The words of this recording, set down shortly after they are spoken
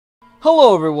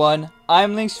Hello everyone,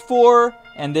 I'm Lynx4,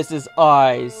 and this is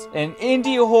Eyes, an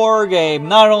indie horror game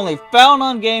not only found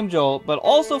on GameJolt, but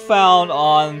also found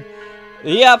on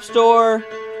the App Store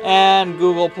and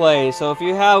Google Play. So if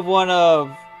you have one of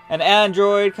an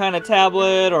Android kind of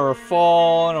tablet, or a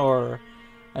phone, or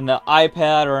an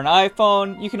iPad, or an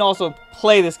iPhone, you can also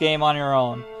play this game on your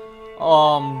own.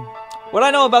 What I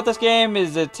know about this game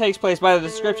is it takes place, by the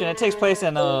description, it takes place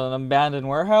in an abandoned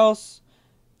warehouse.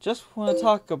 Just want to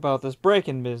talk about this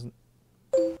break-in business.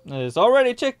 It's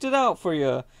already checked it out for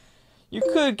you. You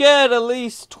could get at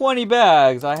least 20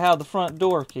 bags. I have the front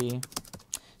door key.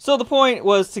 So the point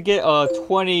was to get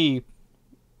 20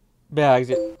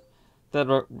 bags.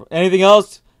 Anything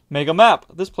else? Make a map.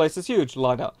 This place is huge.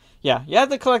 Logged out. Yeah, you have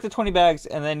to collect the 20 bags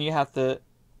and then you have to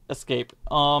escape.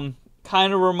 Kind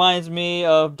of reminds me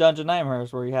of Dungeon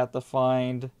Nightmares, where you have to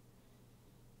find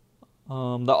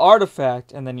the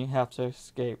artifact, and then you have to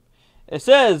escape. It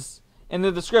says in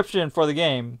the description for the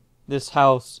game, this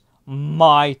house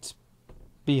might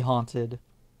be haunted.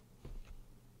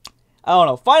 I don't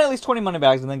know. Find at least 20 money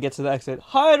bags and then get to the exit.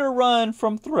 Hide or run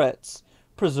from threats.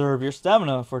 Preserve your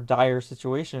stamina for dire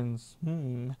situations.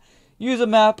 Use a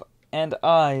map and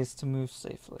eyes to move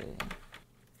safely.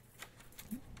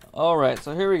 Alright,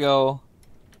 so here we go.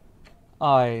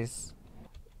 Eyes.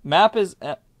 Map is...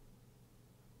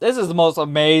 This is the most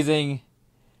amazing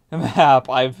map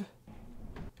I've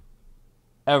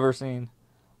ever seen.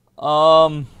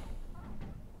 But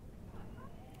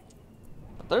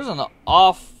there's an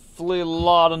awfully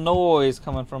lot of noise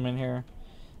coming from in here.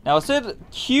 Now it said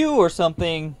Q or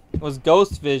something was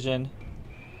ghost vision,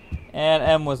 and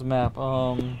M was map.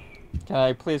 Can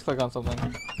I please click on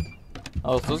something?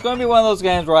 Oh, so it's gonna be one of those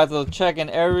games where I have to check in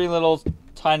every little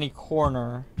tiny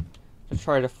corner to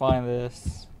try to find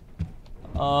this.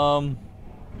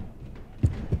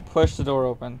 Push the door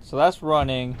open. So that's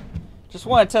running. Just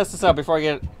want to test this out before I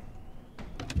get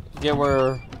to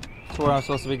where I'm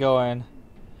supposed to be going.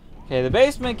 Okay, the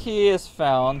basement key is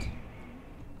found.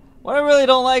 What I really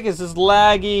don't like is this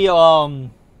laggy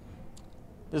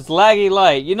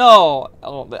light. You know,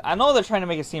 I know they're trying to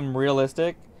make it seem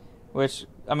realistic, which,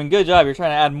 I mean, good job. You're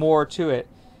trying to add more to it.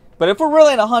 But if we're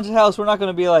really in a haunted house, we're not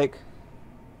going to be like,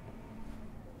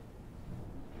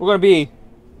 we're going to be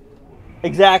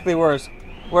exactly where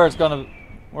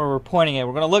we're pointing it.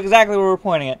 We're gonna look exactly where we're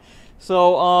pointing it.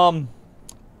 So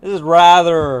this is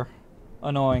rather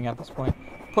annoying at this point.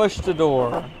 Push the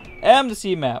door. M to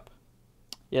see map.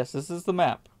 Yes, this is the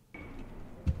map.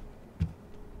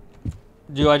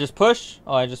 Do I just push?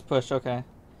 Oh, I just pushed. Okay.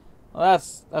 Well,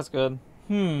 that's good.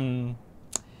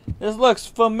 This looks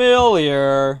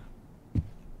familiar.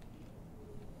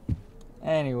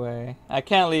 Anyway, I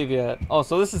can't leave yet. Oh,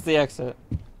 so this is the exit.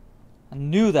 I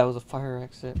knew that was a fire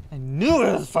exit. I knew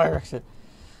it was a fire exit.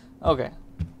 Okay.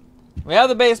 We have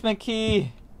the basement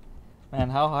key. Man,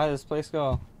 how high does this place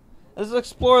go? Let's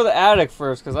explore the attic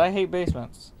first, because I hate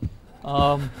basements.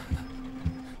 What?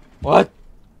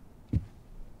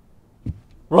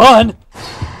 Run!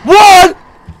 Run!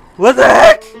 What the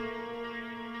heck?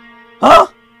 Huh?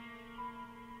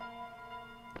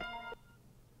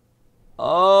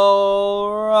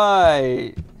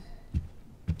 Alright.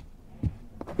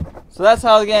 So that's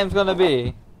how the game's gonna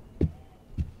be.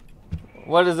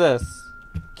 What is this?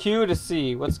 Q to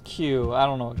C. What's Q? I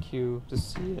don't know what Q to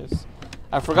C is.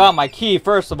 I forgot my key,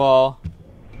 first of all.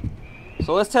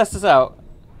 So let's test this out.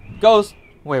 Ghost.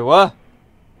 Wait, what?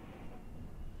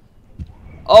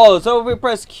 Oh, so if we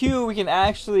press Q, we can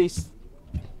actually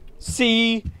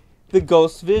see the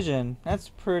ghost vision. That's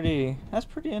pretty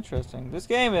interesting. This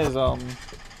game is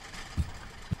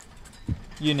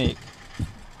unique.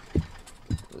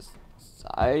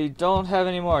 I don't have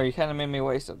any more. You kind of made me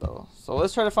waste it though. So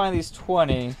let's try to find these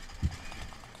 20.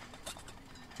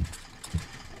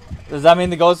 Does that mean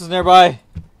the ghost is nearby?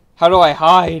 How do I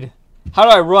hide? How do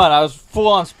I run? I was full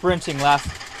on sprinting last...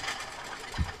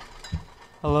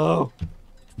 Hello?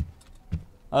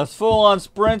 I was full on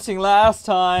sprinting last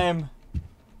time.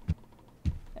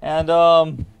 And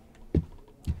I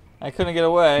couldn't get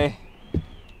away.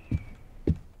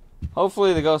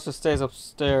 Hopefully the ghost just stays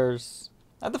upstairs.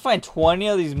 I have to find 20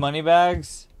 of these money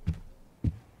bags.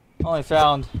 Only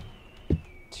found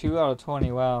 2 out of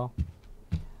 20. Wow.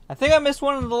 I think I missed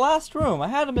one in the last room. I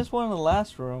had to miss one in the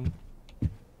last room.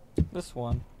 This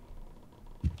one.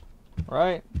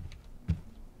 Right?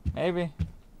 Maybe.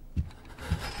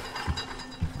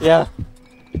 Yeah.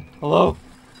 Hello?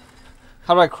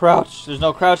 How do I crouch? There's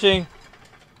no crouching?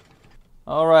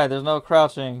 Alright, there's no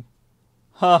crouching.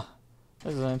 Huh.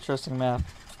 This is an interesting map.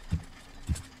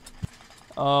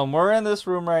 We're in this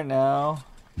room right now.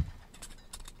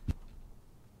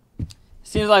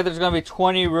 Seems like there's gonna be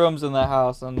 20 rooms in that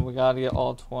house, and we gotta get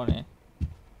all 20.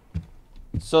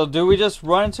 So do we just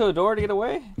run into a door to get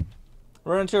away?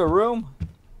 Run into a room?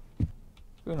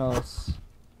 Who knows?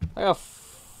 I got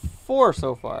 4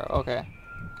 so far. Okay.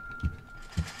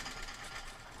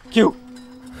 Q.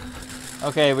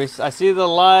 Okay, I see the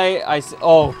light. I see.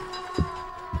 Oh.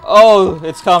 Oh,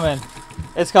 it's coming.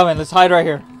 It's coming. Let's hide right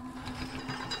here.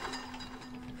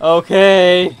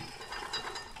 Okay.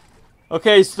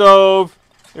 Okay, stove.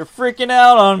 You're freaking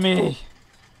out on me.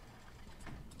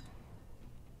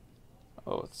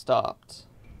 Oh, it stopped.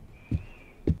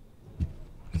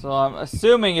 So I'm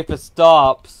assuming if it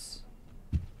stops,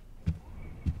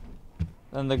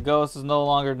 then the ghost is no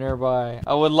longer nearby.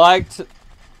 I would like to...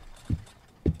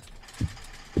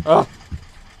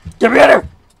 Get me out of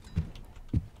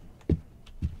here!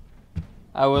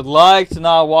 I would like to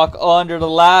not walk under the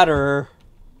ladder.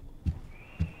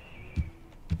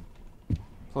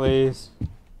 Please.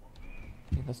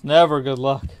 That's never good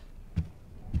luck.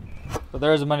 But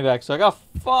there's a money bag. So I got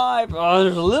 5. Oh,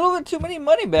 there's a little bit too many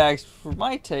money bags for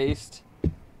my taste.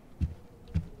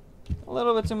 A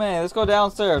little bit too many. Let's go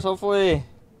downstairs. Hopefully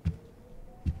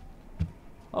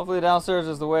downstairs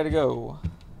is the way to go.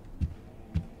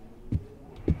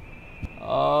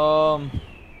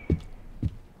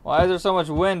 Why is there so much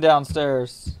wind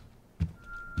downstairs?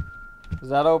 Is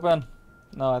that open?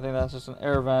 No, I think that's just an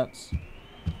air vent.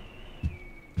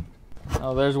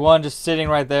 Oh, there's one just sitting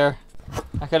right there.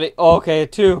 I could. Oh, okay,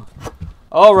 2.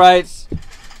 All right.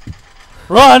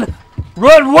 Run!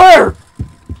 Run where?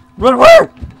 Run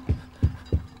where?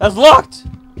 That's locked.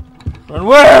 Run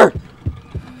where?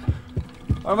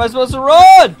 Where am I supposed to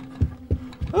run?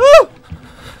 Ooh!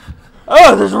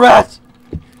 Oh, there's a rat.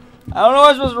 I don't know where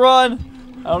I'm supposed to run.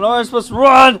 I don't know where I'm supposed to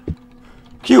run.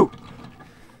 Q.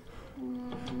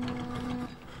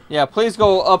 Yeah, please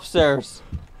go upstairs.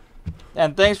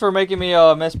 And thanks for making me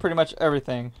miss pretty much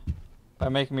everything by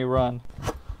making me run.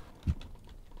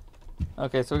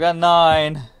 Okay, so we got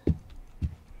 9.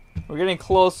 We're getting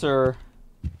closer.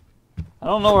 I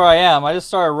don't know where I am. I just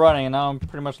started running and now I'm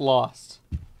pretty much lost.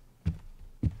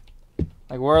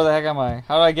 Like, where the heck am I?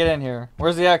 How do I get in here?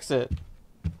 Where's the exit?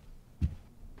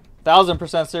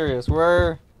 1000% serious.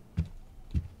 Where's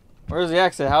the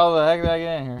exit? How the heck did I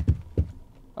get in here?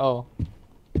 Oh.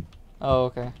 Oh,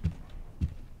 okay.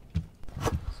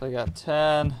 So we got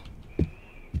 10.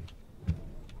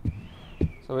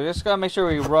 So we just gotta make sure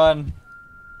we run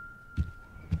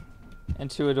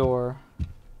into a door.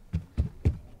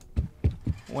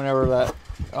 Whenever that...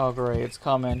 Oh, great. It's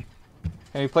coming.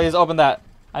 Can we please open that?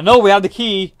 I know we have the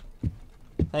key.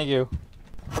 Thank you.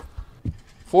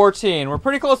 14. We're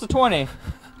pretty close to 20.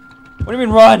 What do you mean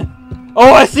run?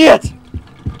 Oh, I see it!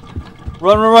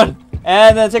 Run, run, run.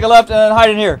 And then take a left and then hide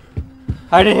in here.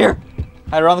 Hide in here.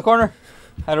 Hide around the corner.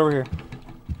 Hide over here.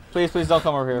 Please, please don't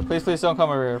come over here. Please, please don't come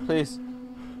over here. Please.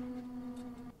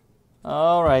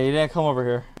 Alright, you didn't come over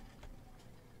here.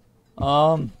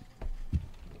 But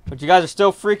you guys are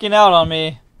still freaking out on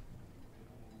me.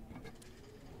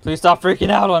 Please stop freaking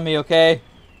out on me, okay?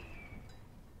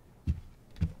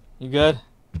 You good?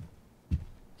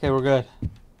 Okay, we're good.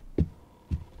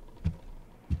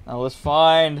 Now let's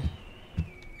find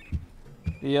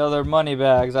the other money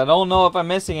bags. I don't know if I'm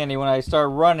missing any when I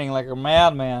start running like a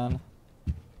madman.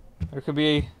 There could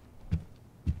be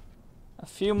a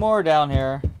few more down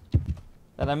here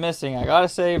that I'm missing. I gotta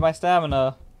save my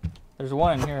stamina. There's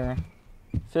one in here.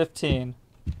 15.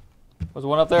 Was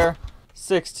one up there?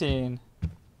 16.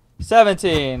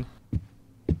 17.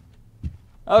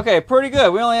 Okay, pretty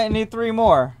good. We only need 3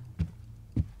 more.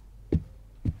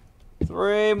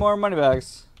 3 more money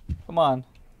bags. Come on.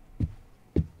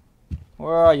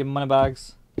 Where are you, money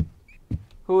bags?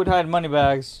 Who would hide money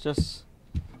bags just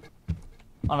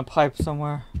on a pipe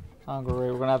somewhere? Oh,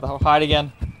 great. We're gonna have to hide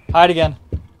again. Hide again.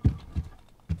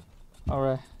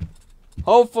 Alright.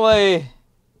 Hopefully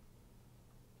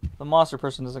the monster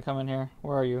person doesn't come in here.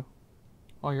 Where are you?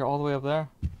 Oh, you're all the way up there?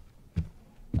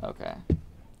 Okay.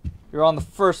 You're on the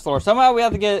 1st floor. Somehow we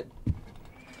have to get...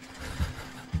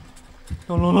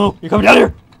 No, no, no. You're coming down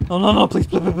here. No, no, no. Please,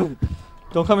 please, please.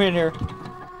 Don't come in here.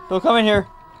 Don't come in here.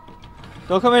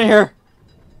 Don't come in here.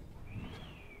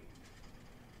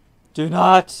 Do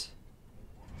not.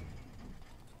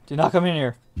 Do not come in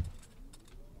here.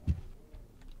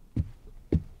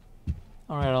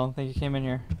 Alright, I don't think you came in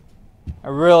here. I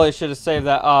really should have saved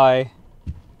that eye.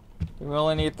 Do we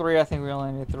only need 3? I think we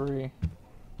only need 3.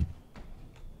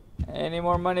 Any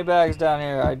more money bags down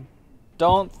here? I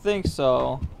don't think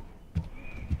so.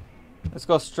 Let's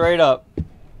go straight up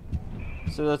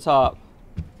to the top.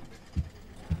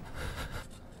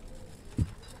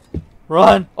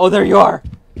 Run! Oh, there you are!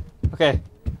 Okay.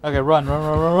 Okay, run, run,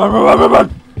 run, run, run, run, run, run,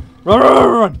 run! Run, run,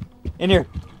 run, run! In here!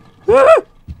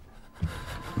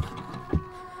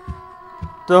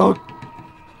 Don't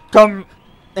come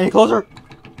any closer!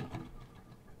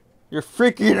 You're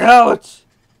freaking out!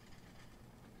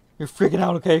 You're freaking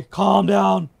out, okay? Calm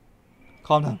down.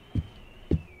 Calm down.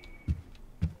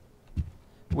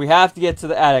 We have to get to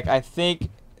the attic. I think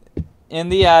in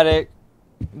the attic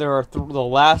there are the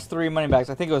last 3 money bags.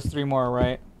 I think it was 3 more,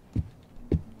 right?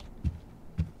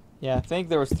 Yeah, I think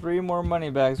there was 3 more money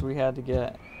bags we had to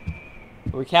get.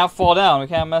 But we can't fall down. We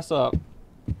can't mess up.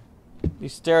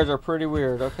 These stairs are pretty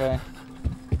weird. Okay.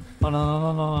 Oh, no,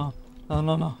 no, no, no,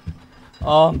 no, no,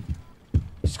 no.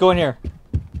 Just go in here.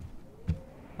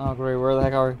 Oh, great. Where the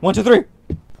heck are we? 1, 2, 3.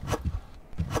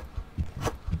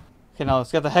 Okay, now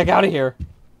let's get the heck out of here.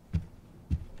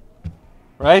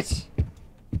 Right?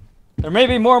 There may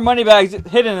be more money bags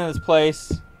hidden in this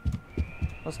place.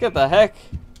 Let's get the heck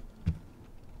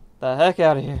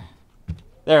out of here.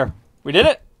 There. We did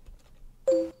it?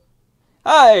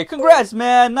 Hi, congrats,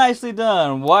 man. Nicely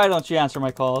done. Why don't you answer my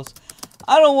calls?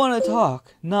 I don't want to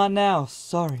talk. Not now.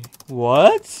 Sorry.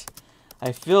 What?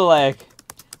 I feel like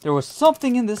there was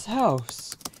something in this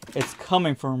house. It's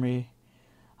coming for me.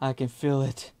 I can feel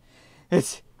it.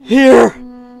 It's here.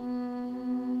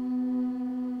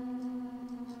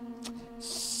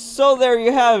 So there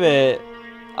you have it.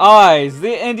 Eyes, the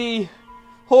indie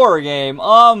horror game.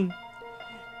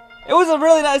 It was a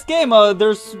really nice game.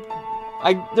 There's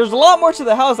a lot more to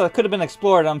the house that could have been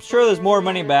explored. I'm sure there's more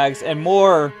money bags and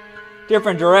more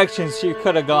different directions you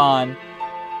could have gone.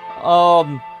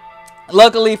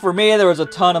 Luckily for me, there was a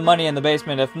ton of money in the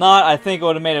basement. If not, I think it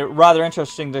would have made it rather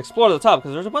interesting to explore the top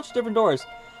because there's a bunch of different doors.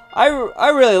 I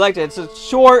really liked it. It's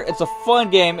short, it's a fun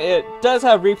game. It does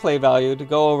have replay value to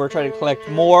go over, try to collect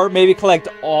more, maybe collect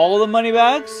all the money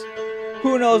bags.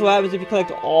 Who knows what happens if you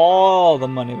collect all the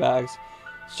money bags.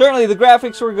 Certainly the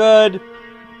graphics were good,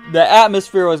 the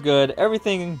atmosphere was good,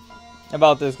 everything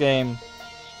about this game,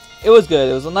 it was good.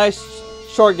 It was a nice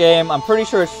short game. I'm pretty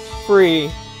sure it's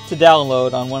free to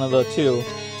download on one of the 2.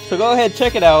 So go ahead,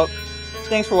 check it out.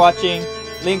 Thanks for watching.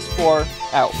 Lynx4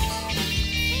 out.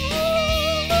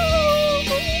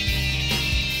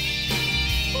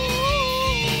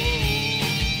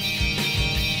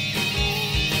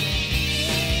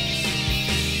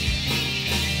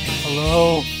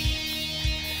 Hello?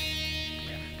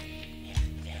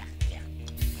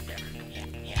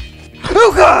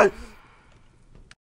 Oh God!